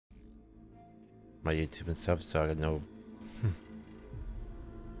my YouTube and stuff, so I don't know.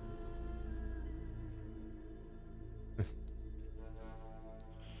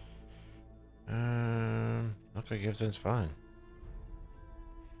 Look like everything's fine.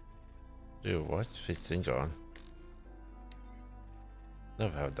 Dude, what's this thing on?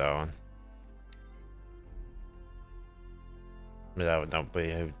 Never have that on. I mean, that would not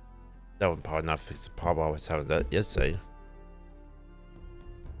be. That would probably not fix the problem I was having that yesterday.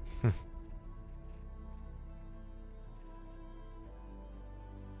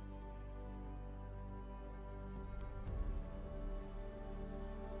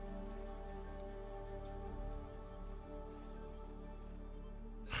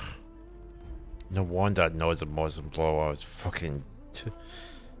 No wonder I know the motion blow. I was fucking.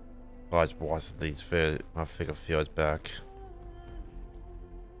 I was watching these my figure feels back.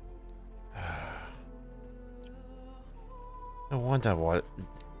 No wonder what.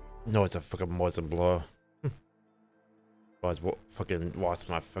 No, it's a fucking motion blow. I was fucking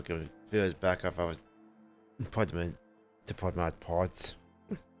watching my fucking feels back if I was putting them in to put my parts.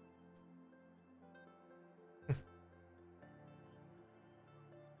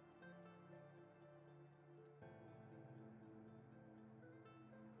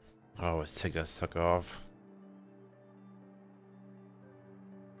 Oh, let's take that sucker off.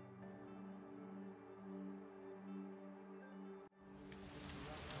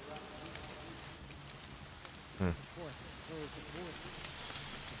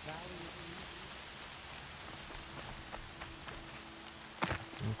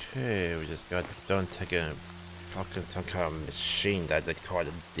 Okay, we just got done taking fucking some kind of machine that they call a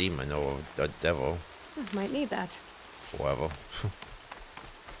demon or the devil. Might need that. Whatever.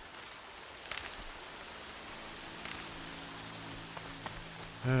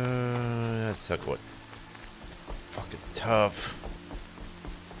 That's like what's fucking tough.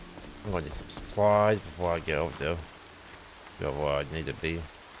 I'm gonna need some supplies before I get over there. Go where I need to be.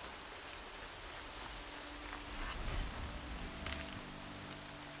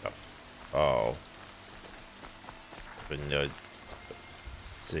 Oh. But no,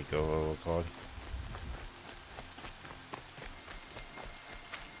 Zico called.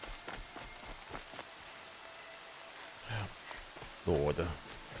 Lord.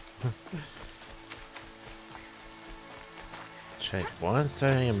 Check one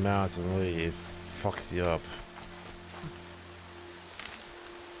setting a mouse and really it fucks you up.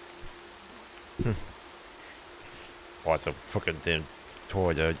 What's a fucking damn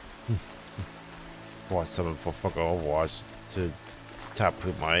toy dude? Bought something for fucking Overwatch to tap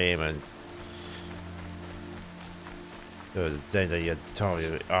my aim and the thing that you had to tell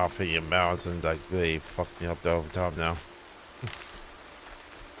me off of your mouse and like really fucks me up the over top now.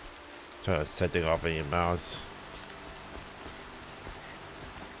 Trying to set thing off of your mouse.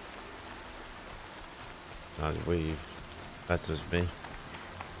 Not really messes with me.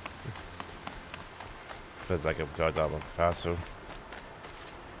 Feels like it goes up faster.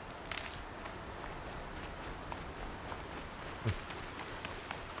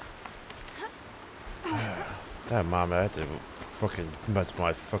 That mom, I had to fucking mess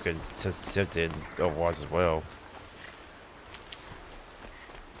my fucking sensitivity in Overwatch as well.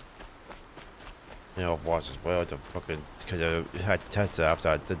 You know, Overwatch as well to fucking, because I had tested after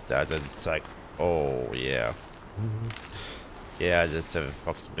I did that, and it's like, oh yeah. Yeah, this 7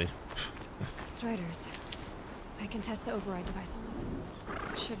 fucks with me. Striders. I can test the override device on them.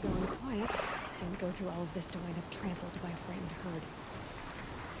 It should go in quiet. Don't go through all of this to wind up trampled by a frightened herd.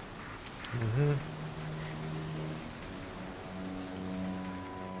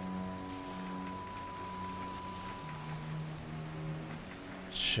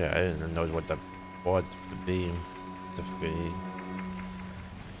 Shit, I didn't know what that was for the beam.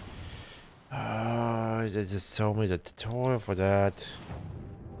 They just told me the tutorial for that.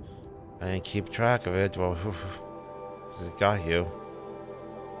 I didn't keep track of it. Well, just got here.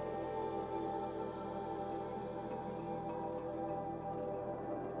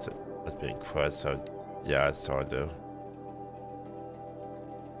 So, it's being crushed, so yeah, I saw it though.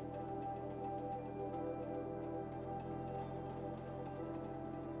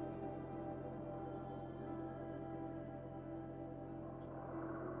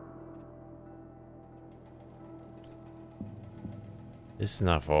 This is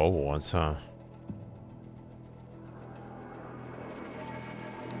not for old ones, huh?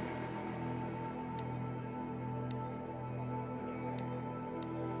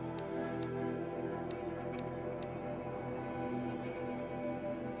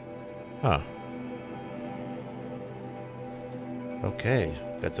 Huh. Okay.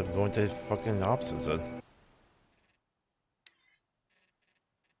 Guess I'm going to fucking options then.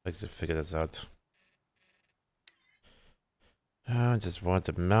 I just figure this out. I just want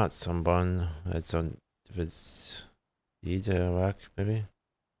to mount someone. That's on. If it's EVGA, maybe.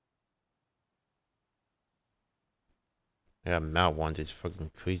 I gotta mount one of these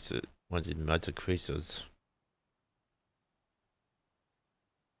fucking creatures. One of these metal creatures.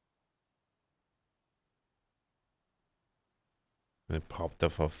 It popped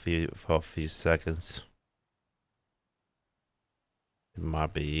up for a few seconds. It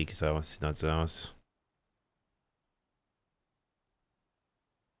might be because I don't see nothing else.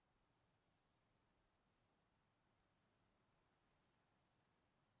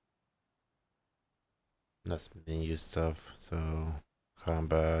 That's menu stuff. So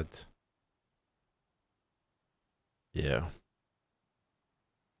combat. Yeah.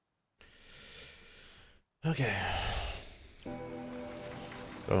 Okay.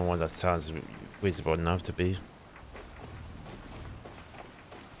 The only one that sounds reasonable enough to be.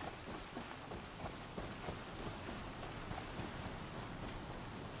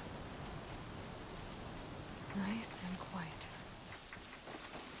 Nice and quiet.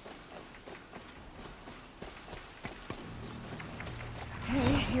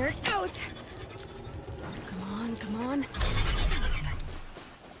 Okay, here it goes. Come on, come on.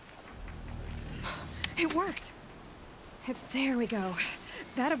 It worked. There we go.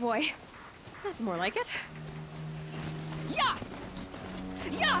 That a boy. That's more like it. Yeah!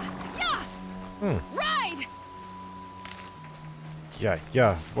 Yeah! Yeah! Ride!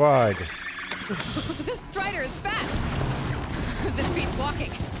 Yeah, ride! This Strider is fast! This beats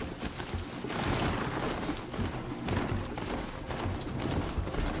walking.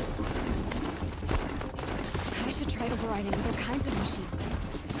 I should try overriding other kinds of machines.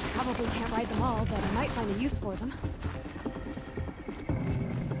 Probably can't ride them all, but I might find a use for them.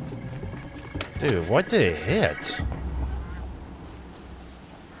 Dude, what did it hit?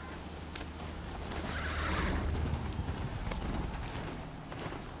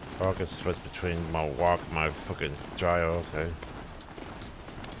 I can switch between my walk and my fucking gyro, okay.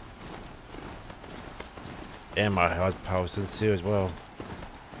 And my health power sincere as well.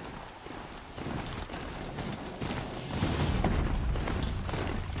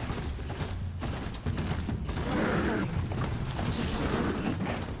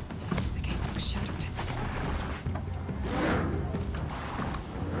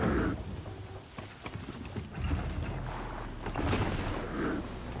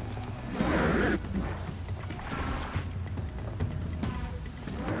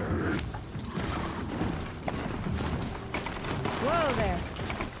 Whoa there.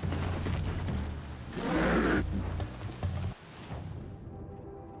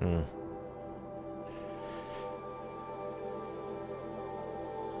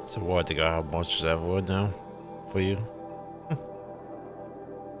 So what, they got how much is that wood now for you?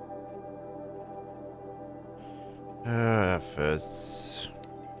 First.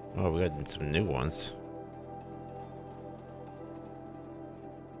 Oh, we got some new ones.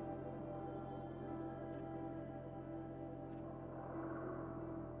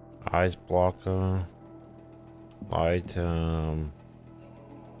 Ice blocker. Light,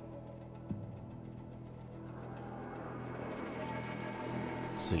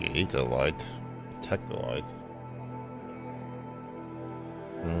 Eater light. Detector light.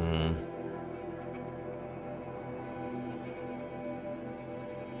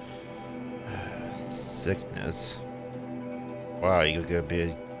 Sickness. Wow, you're gonna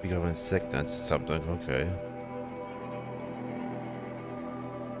be becoming sickness or something, okay.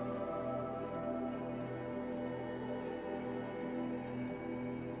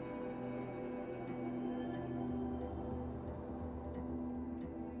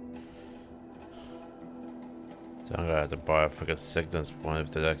 So I'm gonna have to buy a fucking sickness one if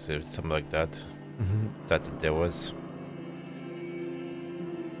there's actually something like that. That there was.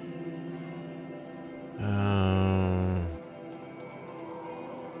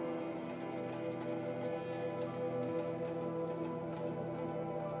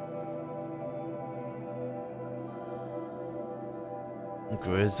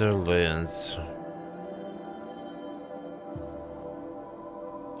 Grazer lens.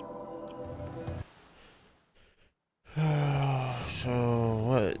 So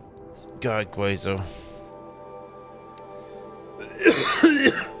what? God, Grazer.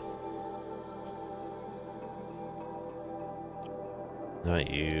 Not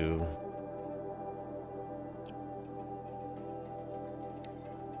you.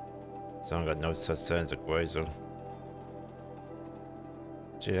 So I got no such sense of Grazer.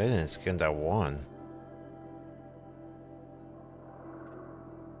 Gee, I didn't skin that one.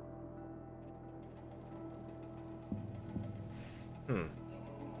 I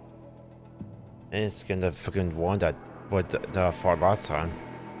didn't skin that fucking one that what that I fought last time.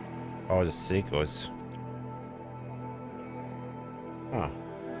 Oh, the sequels. Huh.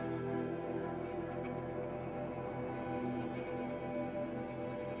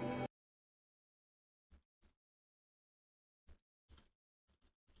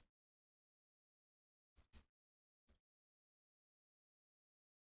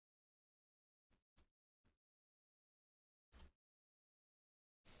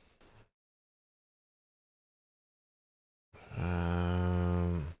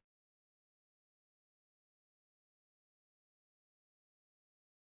 Um.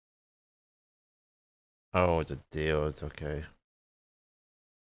 Oh, the deals. Okay.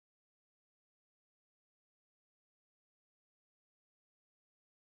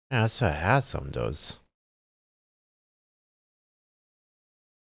 Yeah, I saw I had some of those.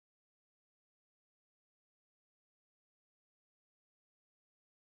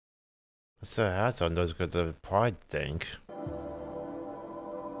 I saw I had some of those because of the pride thing.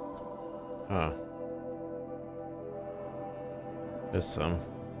 Huh. There's some.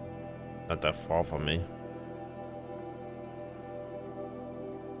 Not that far from me.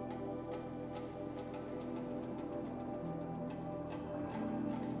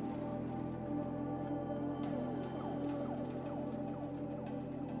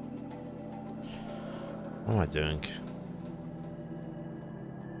 What am I doing?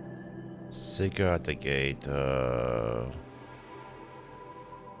 Seeker at the gate.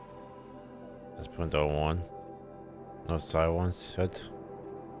 Let's put that one. No side ones yet.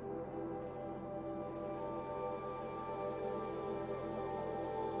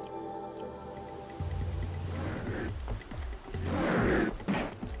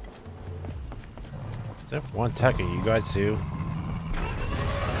 Is that one attacking you guys too?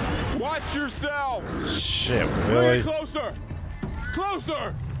 Watch yourselves! Shit, Bring really? it closer!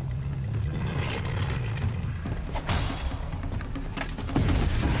 Closer!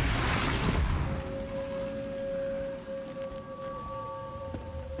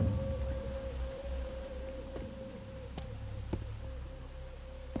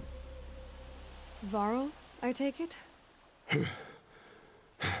 Varl, I take it?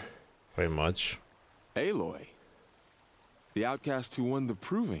 Pretty much. Aloy. The outcast who won the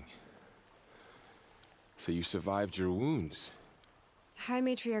proving. So you survived your wounds. High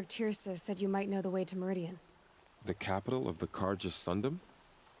Matriarch Tirsa said you might know the way to Meridian. The capital of the Carja Sundom?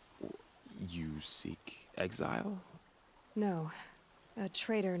 You seek exile? No, a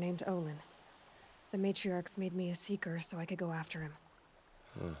traitor named Olin. The Matriarchs made me a seeker so I could go after him.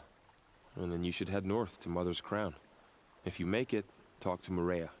 Huh. And then you should head north to Mother's Crown. If you make it, talk to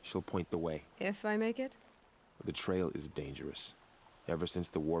Maria. She'll point the way. If I make it? The trail is dangerous. Ever since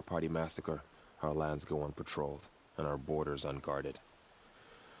the War Party massacre, our lands go unpatrolled, and our borders unguarded.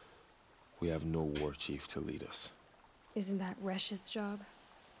 We have no war chief to lead us. Isn't that Resh's job?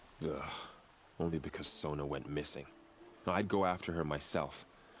 Ugh. Only because Sona went missing. I'd go after her myself,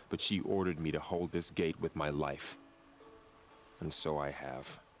 but she ordered me to hold this gate with my life. And so I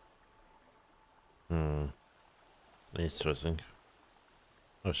have. Interesting.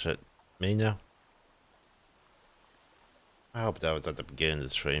 Oh shit. Me now? I hope that was at the beginning of the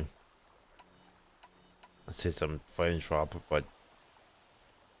stream. I see some frame drop, but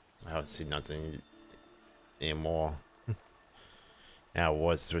I don't see nothing anymore. Yeah, I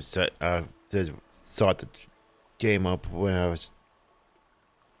was reset. I did start the game up when I was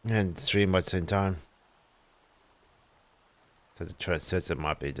and stream at the same time. So the transition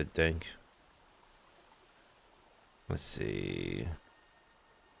might be the thing. Let's see.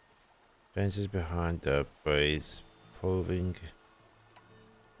 Benches behind the base proving.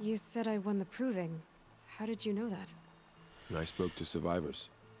 You said I won the proving. How did you know that? I spoke to survivors.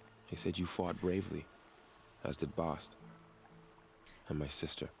 They said you fought bravely, as did Bast. And my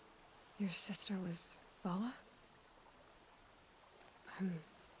sister. Your sister was Vala?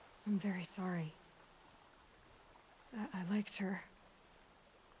 I'm very sorry. I liked her.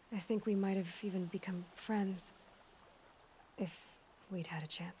 I think we might have even become friends. If we'd had a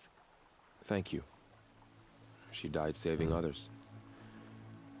chance. Thank you. She died saving others.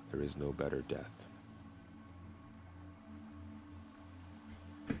 There is no better death.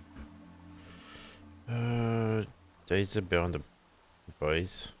 Days are beyond the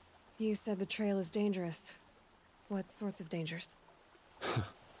base. You said the trail is dangerous. What sorts of dangers?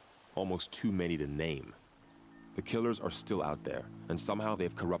 Almost too many to name. The killers are still out there, and somehow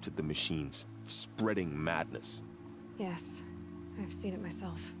they've corrupted the machines, spreading madness. Yes, I've seen it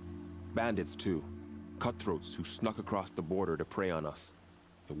myself. Bandits, too. Cutthroats who snuck across the border to prey on us.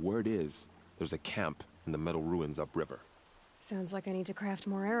 The word is, there's a camp in the metal ruins upriver. Sounds like I need to craft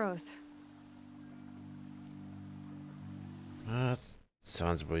more arrows.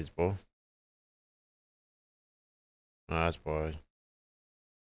 Sounds reasonable. That's why.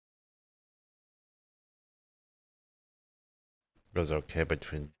 Goes okay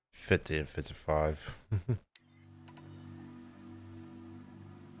between 50 and 55.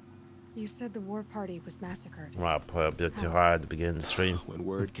 You said the war party was massacred. Well, I put a bit too high at the beginning of the stream. When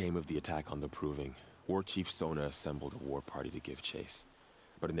word came of the attack on the Proving, War Chief Sona assembled a war party to give chase.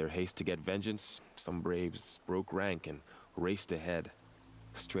 But in their haste to get vengeance, some braves broke rank and raced ahead,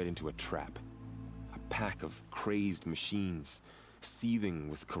 straight into a trap. A pack of crazed machines, seething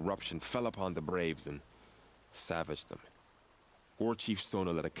with corruption, fell upon the braves and savaged them. War Chief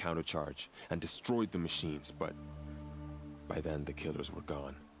Sona led a countercharge and destroyed the machines, but by then the killers were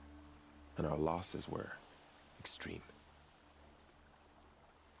gone, and our losses were extreme.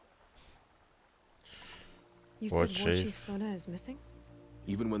 You War said War Chief. Chief Sona is missing?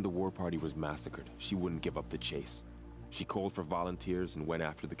 Even when the war party was massacred, she wouldn't give up the chase. She called for volunteers and went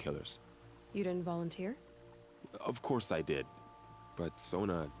after the killers. You didn't volunteer? Of course I did, but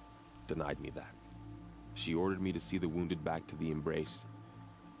Sona denied me that. She ordered me to see the wounded back to the Embrace,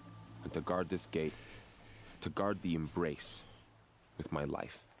 and to guard this gate, to guard the Embrace with my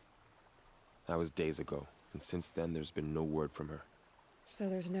life. That was days ago, and since then there's been no word from her. So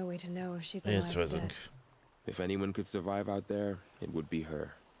there's no way to know if she's alive or Interesting. dead. If anyone could survive out there, it would be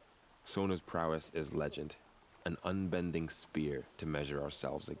her. Sona's prowess is legend, an unbending spear to measure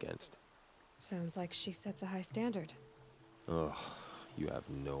ourselves against. Sounds like she sets a high standard. Ugh, you have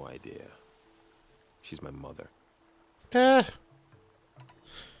no idea. She's my mother. That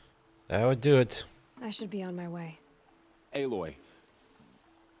would do it. I should be on my way. Aloy,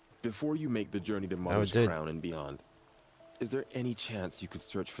 before you make the journey to I Mother's did. Crown and beyond, is there any chance you could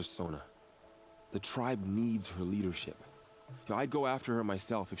search for Sona? The tribe needs her leadership. I'd go after her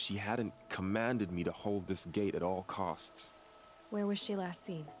myself if she hadn't commanded me to hold this gate at all costs. Where was she last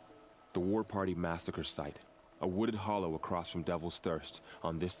seen? The War Party massacre site, a wooded hollow across from Devil's Thirst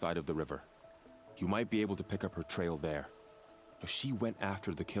on this side of the river. You might be able to pick up her trail there. She went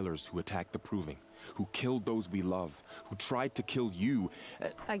after the killers who attacked the Proving, who killed those we love, who tried to kill you.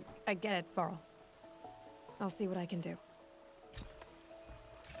 I get it, Varl. I'll see what I can do.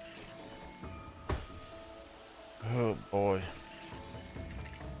 Oh boy.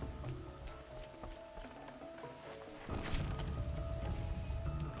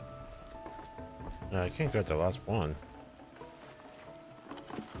 No, I can't go to the last one.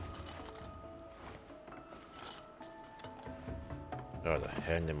 Oh, the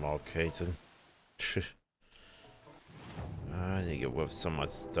hand in all casing. I need to get with some of my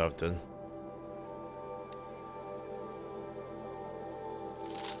stuff then.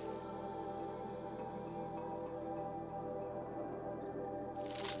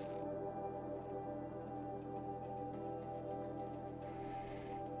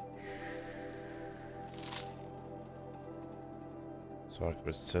 Shock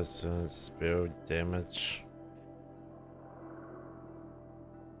resistance, spill damage.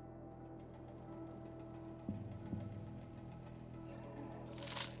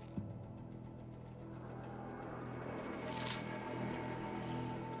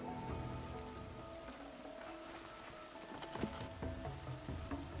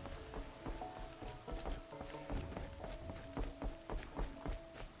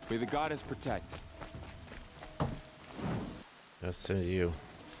 May the goddess protect. I'll send you.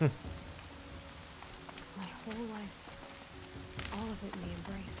 My whole life, all of it in the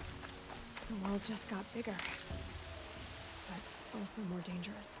Embrace. The world just got bigger, but also more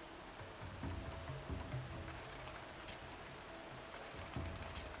dangerous.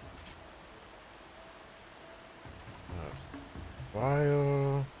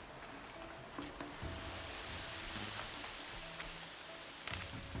 Bio.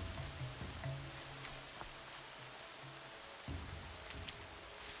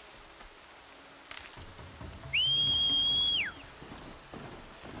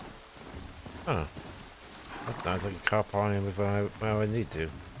 Huh. That's nice. I can cop on him if I need to.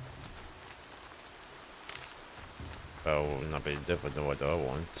 Oh, not be different than what the other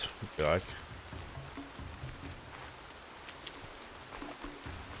ones be like.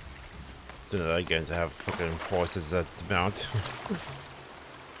 Then again, to have fucking horses at the mount.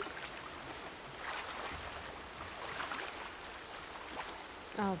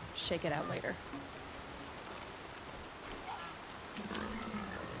 I'll shake it out later.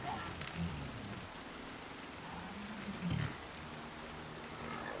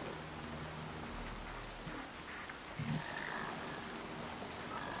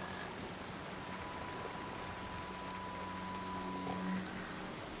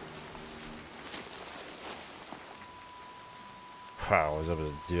 I was able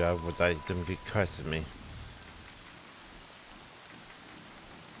to do that without them get cussing me.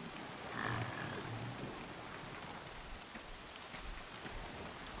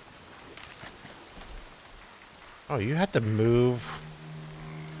 Oh, you had to move.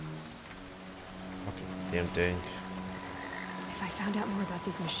 Fucking damn thing. If I found out more about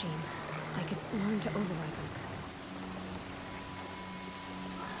these machines, I could learn to override them.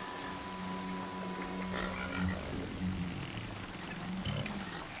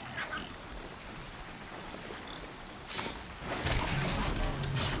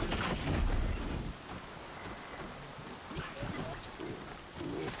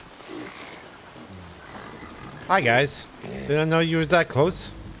 Hi guys. Didn't know you were that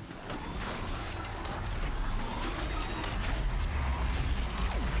close.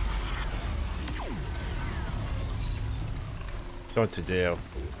 Don't you dare.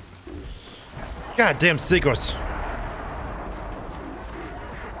 Goddamn seekers.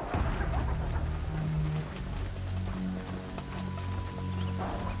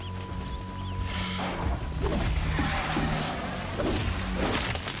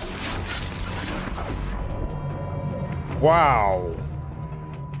 Wow.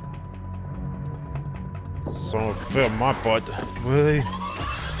 Someone feel my butt. Really?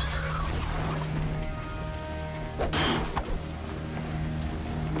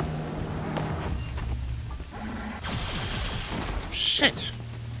 Shit.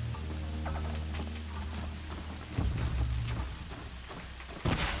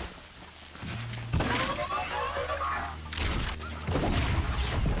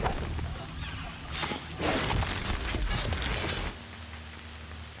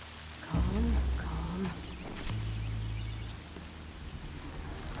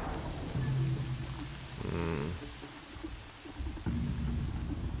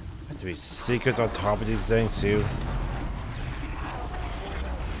 To be secrets on top of these things too.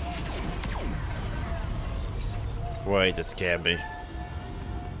 Wait, that scared me.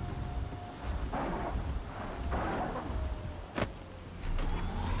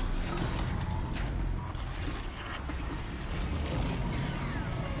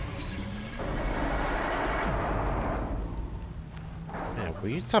 Man, will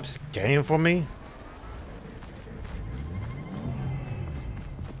you stop scanning for me?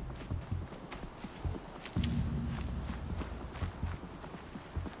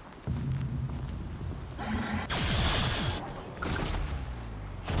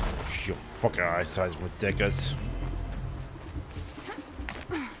 Your fucking eyesight's ridiculous.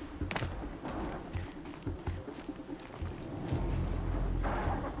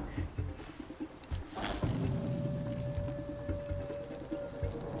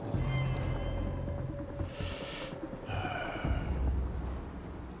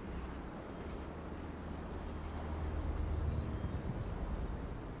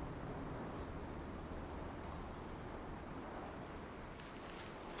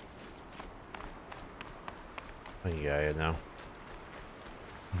 Yeah, now.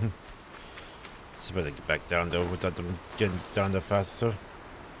 So better get back down there without them getting down there faster.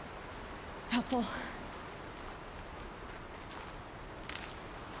 Helpful.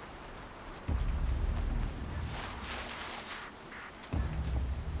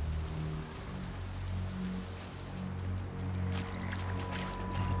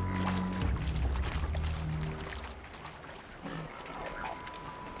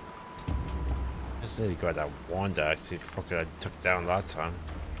 You got that one that actually fucking I took down last time.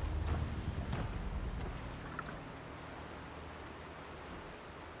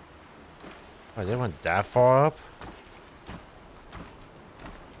 Oh, they went that far up?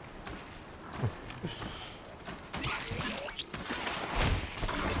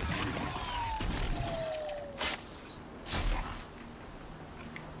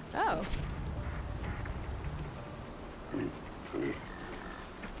 Oh.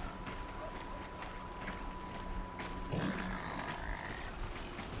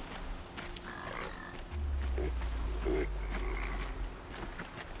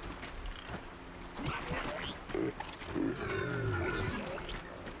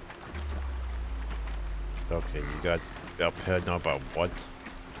 Okay, you guys up here know about what?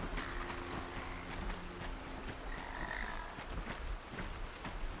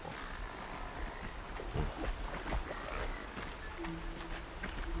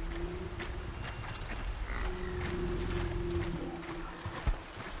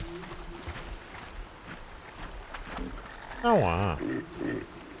 Oh wow.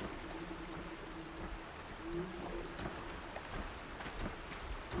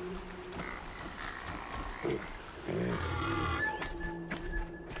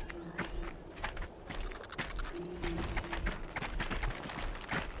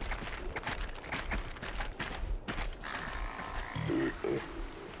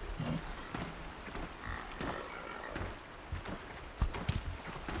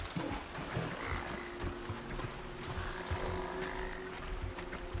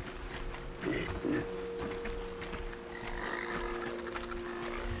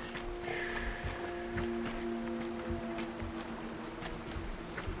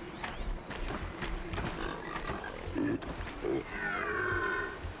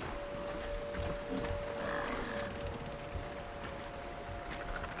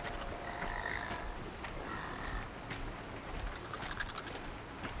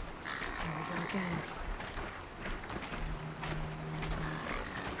 again.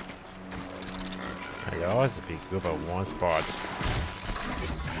 I always be good at one spot.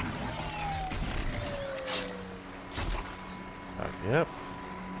 Yep.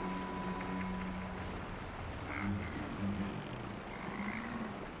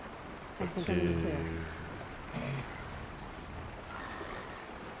 I think I'm in the clear.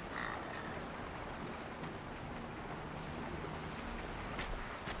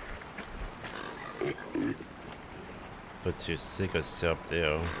 Put your sick yourself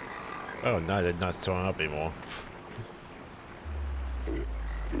there. Oh no, they're not showing up anymore.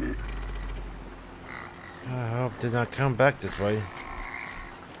 I hope they not come back this way.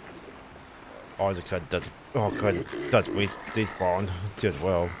 Oh, the cut does. Oh, cut does despawn too as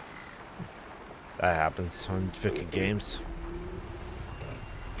well. That happens on freaking games.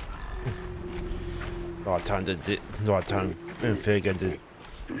 A lot of time in figure the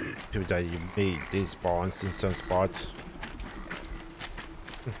people that you meet despawns in some spots.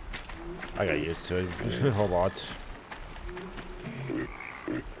 I got used to it a whole lot.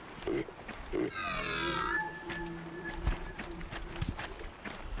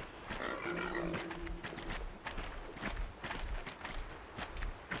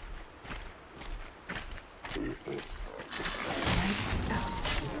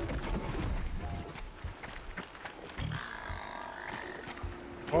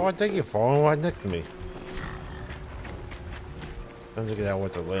 Oh, I think you're falling right next to me. Don't look at that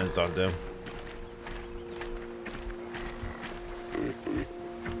what's the lens on them.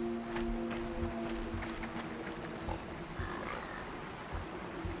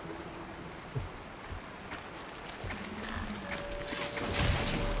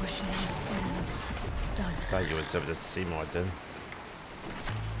 Pushing and done. Thought you was able to see more then.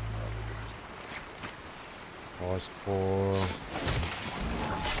 Pause for.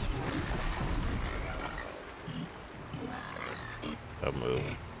 Don't move.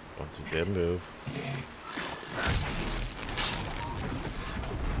 Once you did move.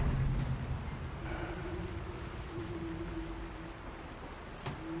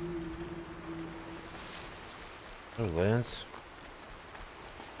 Oh, Lance.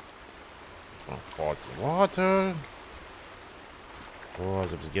 Gonna fall to the water. Oh, I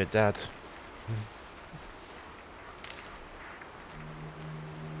was able to get that.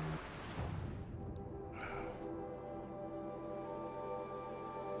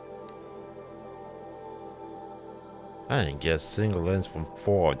 I didn't get a single lens from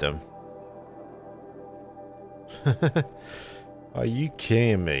 4 of them. Are you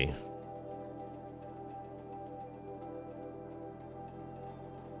kidding me?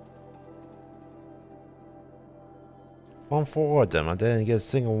 From 4 of them, I didn't get a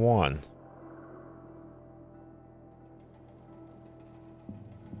single one.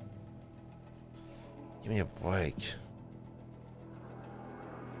 Give me a break.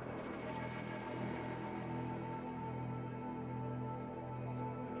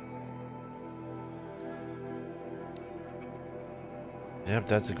 Yep,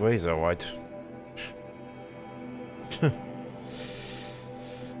 that's a graze, alright.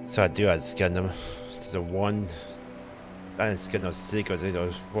 So I do have to scan them. It's the one. I didn't scan those secrets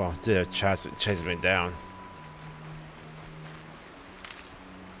either. Well, they're chasing me down.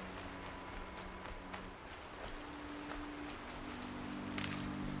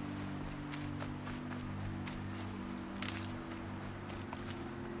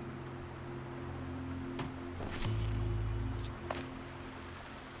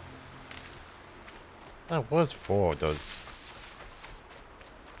 That was 4 of those.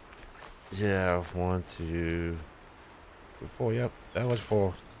 Yeah, 1, 2, 3, 4. Yep, that was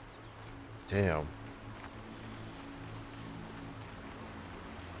 4. Damn.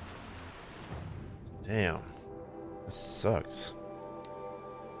 Damn. This sucks.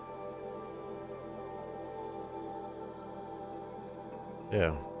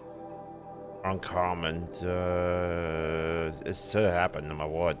 Yeah. Uncommon. It should happen no matter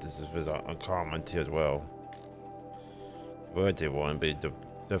what. This is uncommon too as well. Birthday one be the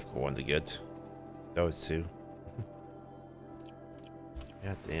difficult one to get. Those 2.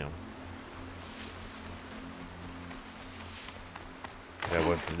 God damn. Yeah,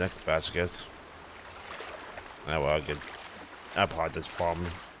 wait for the next batch, I guess. Oh well, I'll probably just farm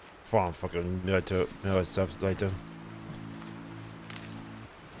fucking mirror stuff later.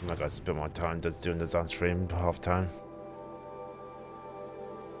 I'm not gonna spend my time just doing this on stream half time.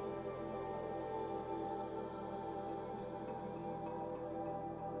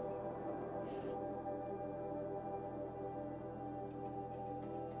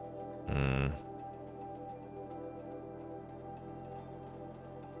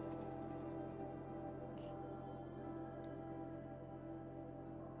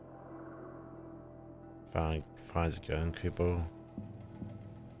 Finds a gun, people.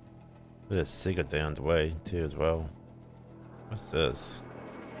 There's a secret down the way too as well. What's this?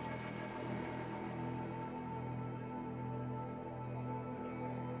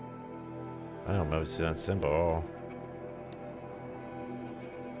 I don't remember seeing that symbol at all.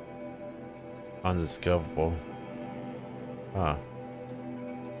 Undiscoverable. Huh.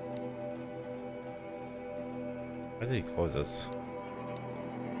 Why did he close this?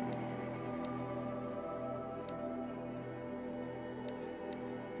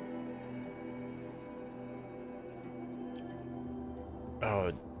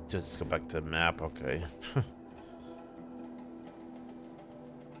 Oh, just go back to the map, okay.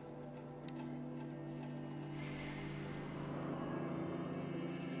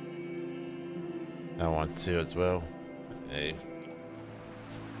 I want to as well. Hey.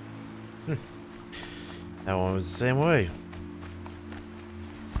 That one was the same way.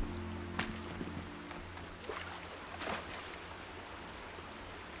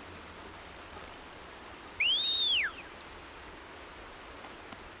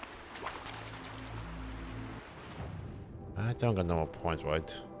 I don't got no more points,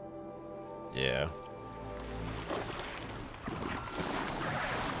 right? Yeah.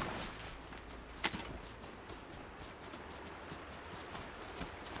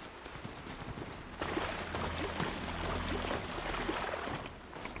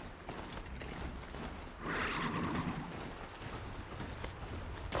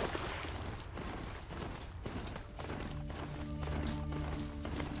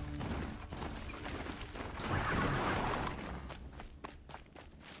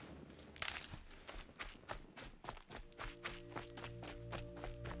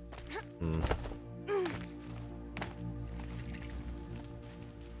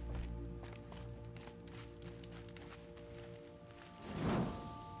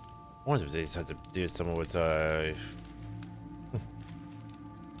 I wonder if they just had to do something with I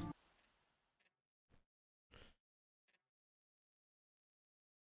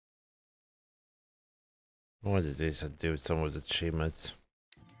wonder if they just had to do something with achievements.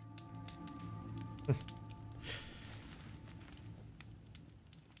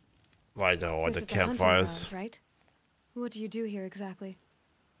 I don't want the campfires. Grounds, right? What do you do here exactly?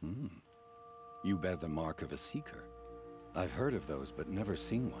 You bear the mark of a seeker. I've heard of those, but never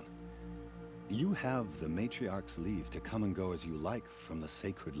seen one. You have the Matriarch's leave to come and go as you like from the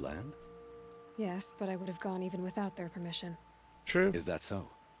sacred land? Yes, but I would have gone even without their permission. True. Is that so?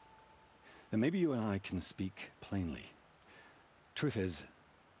 Then maybe you and I can speak plainly. Truth is,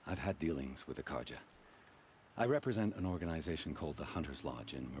 I've had dealings with the Karja. I represent an organization called the Hunter's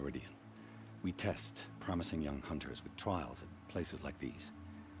Lodge in Meridian. We test promising young hunters with trials at places like these.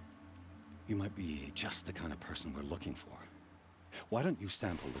 You might be just the kind of person we're looking for. Why don't you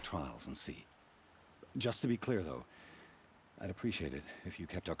sample the trials and see? Just to be clear, though, I'd appreciate it if you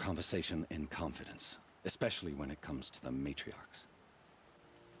kept our conversation in confidence, especially when it comes to the matriarchs.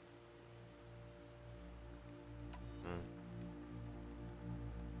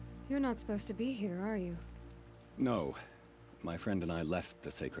 You're not supposed to be here, are you? No. My friend and I left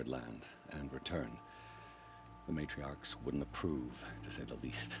the sacred land and returned. The matriarchs wouldn't approve, to say the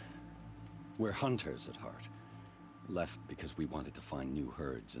least. We're hunters at heart. Left because we wanted to find new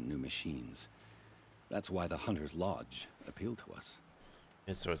herds and new machines. That's why the Hunter's Lodge appealed to us.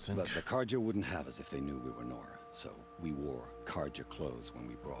 Interesting. But the Karja wouldn't have us if they knew we were Nora, so we wore Karja clothes when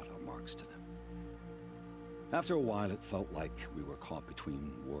we brought our marks to them. After a while, it felt like we were caught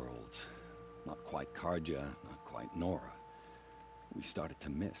between worlds. Not quite Karja, not quite Nora. We started to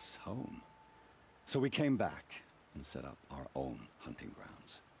miss home. So we came back and set up our own hunting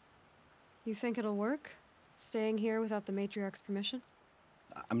grounds. You think it'll work? Staying here without the Matriarch's permission?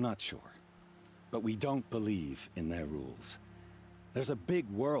 I'm not sure. But we don't believe in their rules. There's a big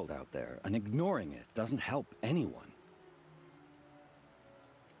world out there, and ignoring it doesn't help anyone.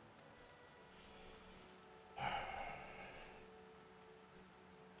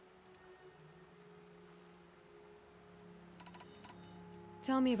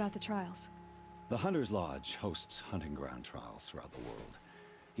 Tell me about the trials. The Hunter's Lodge hosts hunting ground trials throughout the world,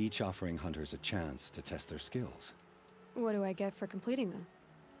 each offering hunters a chance to test their skills. What do I get for completing them?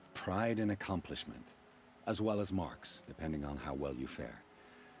 Pride in accomplishment, as well as marks, depending on how well you fare.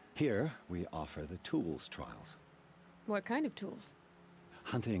 Here, we offer the tools trials. What kind of tools?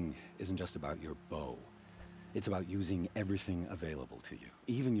 Hunting isn't just about your bow. It's about using everything available to you,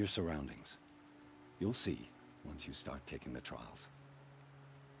 even your surroundings. You'll see once you start taking the trials.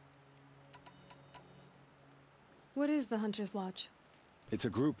 What is the Hunter's Lodge? It's a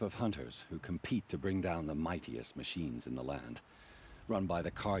group of hunters who compete to bring down the mightiest machines in the land, run by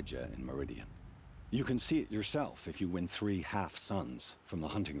the Karja in Meridian. You can see it yourself if you win 3 half-suns from the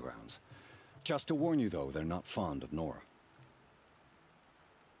hunting grounds. Just to warn you, though, they're not fond of Nora.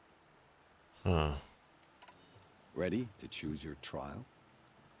 Huh. Ready to choose your trial?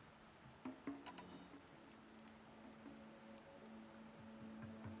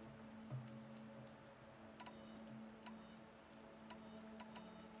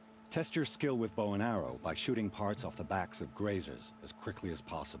 Test your skill with bow and arrow by shooting parts off the backs of grazers as quickly as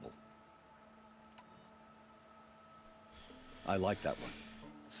possible. I like that one.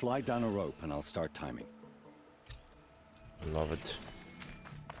 Slide down a rope and I'll start timing. I love it.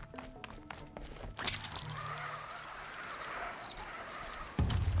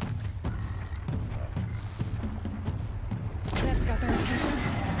 That's got their attention.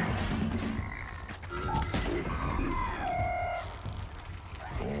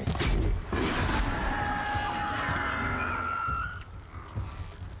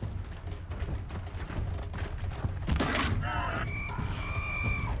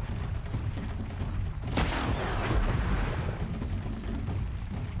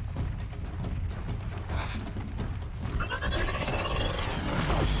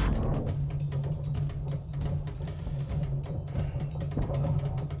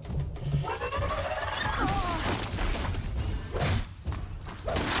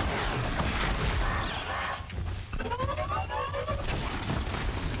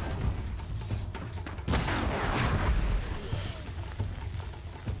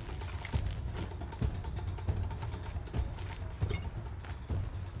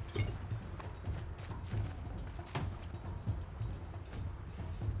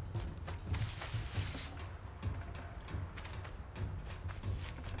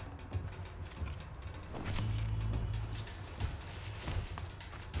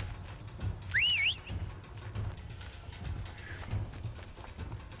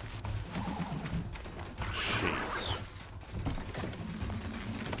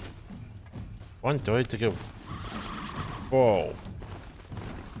 One door to go. Whoa.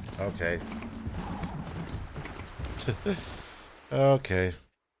 Okay. Okay.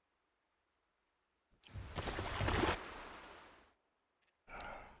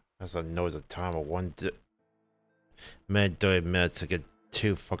 That's a nose a time of 1 minute 30 minutes to get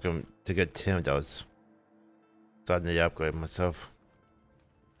 10 of those. So I need to upgrade myself.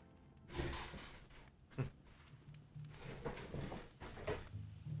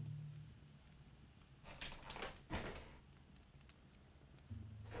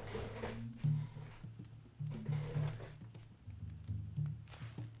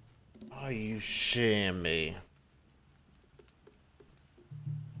 Are you shitting me?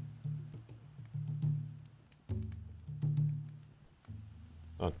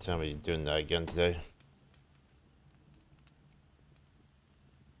 Don't tell me you're doing that again today.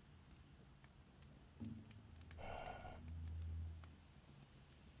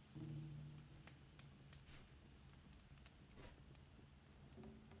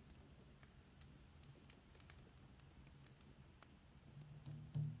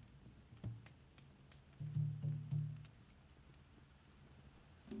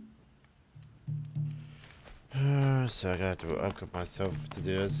 So I got to upgrade myself to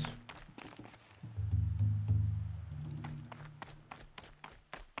do this.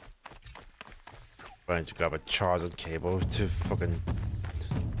 I need to grab a charging cable to fucking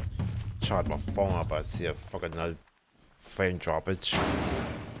charge my phone up. I see a fucking frame droppage.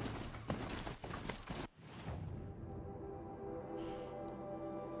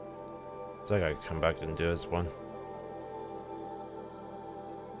 So I gotta come back and do this one.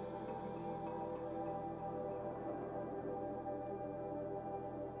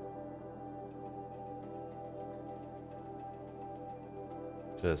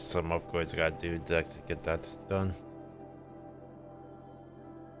 There's some upgrades I gotta do to actually get that done.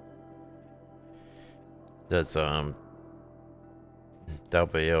 There's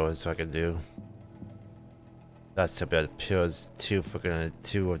WOs I can do. That's about pillars, two of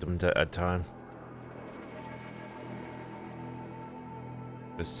them at a time.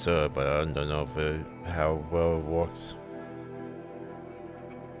 It's but I don't know if how well it works.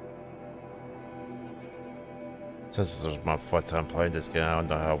 Since this is my first time playing this game, I don't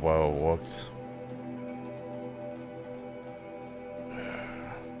know how well it works.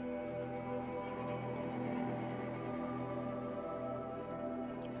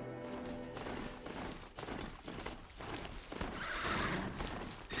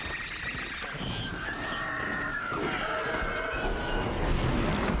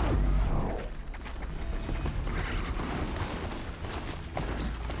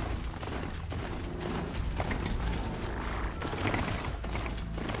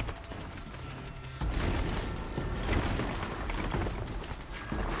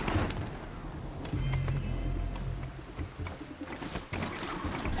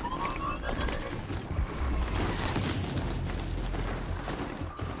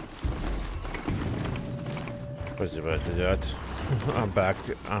 Was you about to do that? I'm back.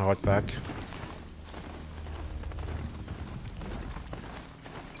 I'm hot back.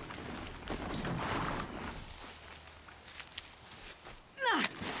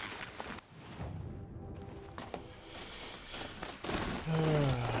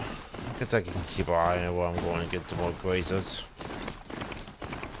 Guess I can keep an eye on where I'm going to get some more grazers.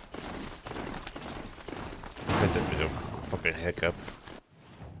 That did be a fucking hiccup.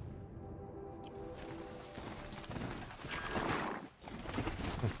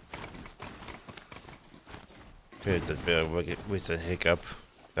 Good, that bit of a recent hiccup.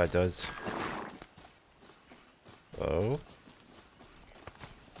 That does. Hello?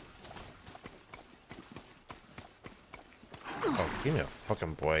 Oh, give me a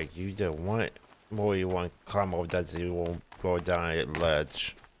fucking break. You don't want it. More you want to climb over that so you won't go down that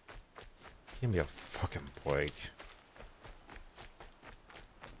ledge. Give me a fucking break.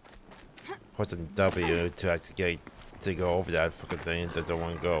 Pressing W to actually get to go over that fucking thing that don't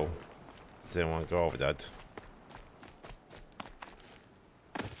want to go. Didn't want to go over that.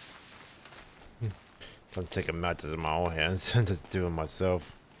 So I'm taking matters in my own hands and just doing it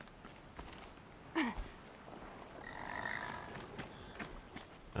myself.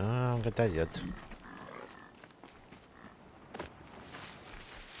 I don't get that yet.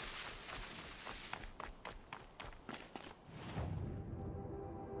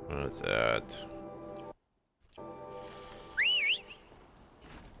 What is that?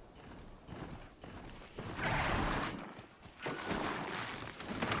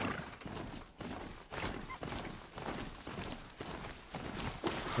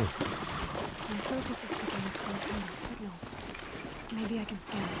 My focus is picking up some kind of signal. Maybe I can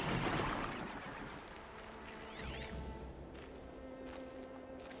scan it.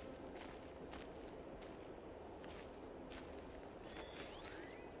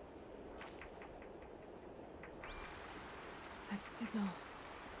 That signal.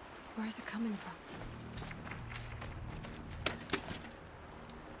 Where is it coming from?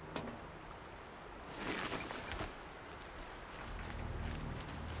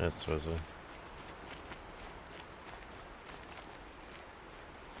 This was a...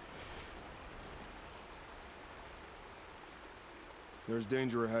 There's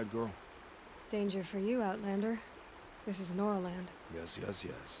danger ahead, girl. Danger for you, Outlander. This is Norland. Yes, yes,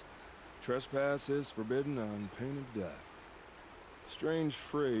 yes. Trespass is forbidden on pain of death. Strange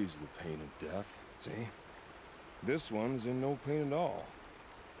phrase, the pain of death. See? This one's in no pain at all.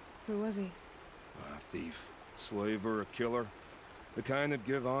 Who was he? A thief, slaver, a killer. The kind that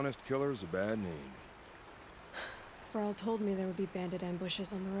give honest killers a bad name. Frall told me there would be bandit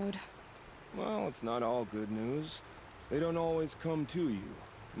ambushes on the road. Well, it's not all good news. They don't always come to you.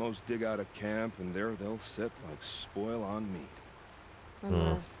 Most dig out a camp, and there they'll sit like spoil on meat.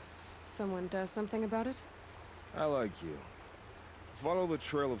 Unless someone does something about it? I like you. Follow the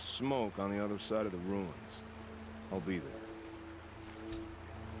trail of smoke on the other side of the ruins. I'll be there.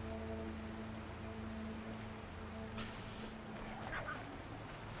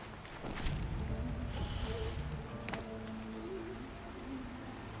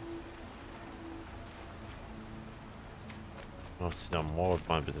 I don't see no more of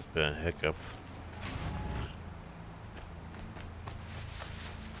mine, but it's been a hiccup.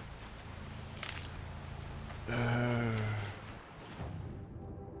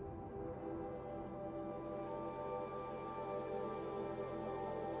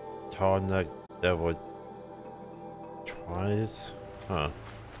 Tall neck devil tries? Huh.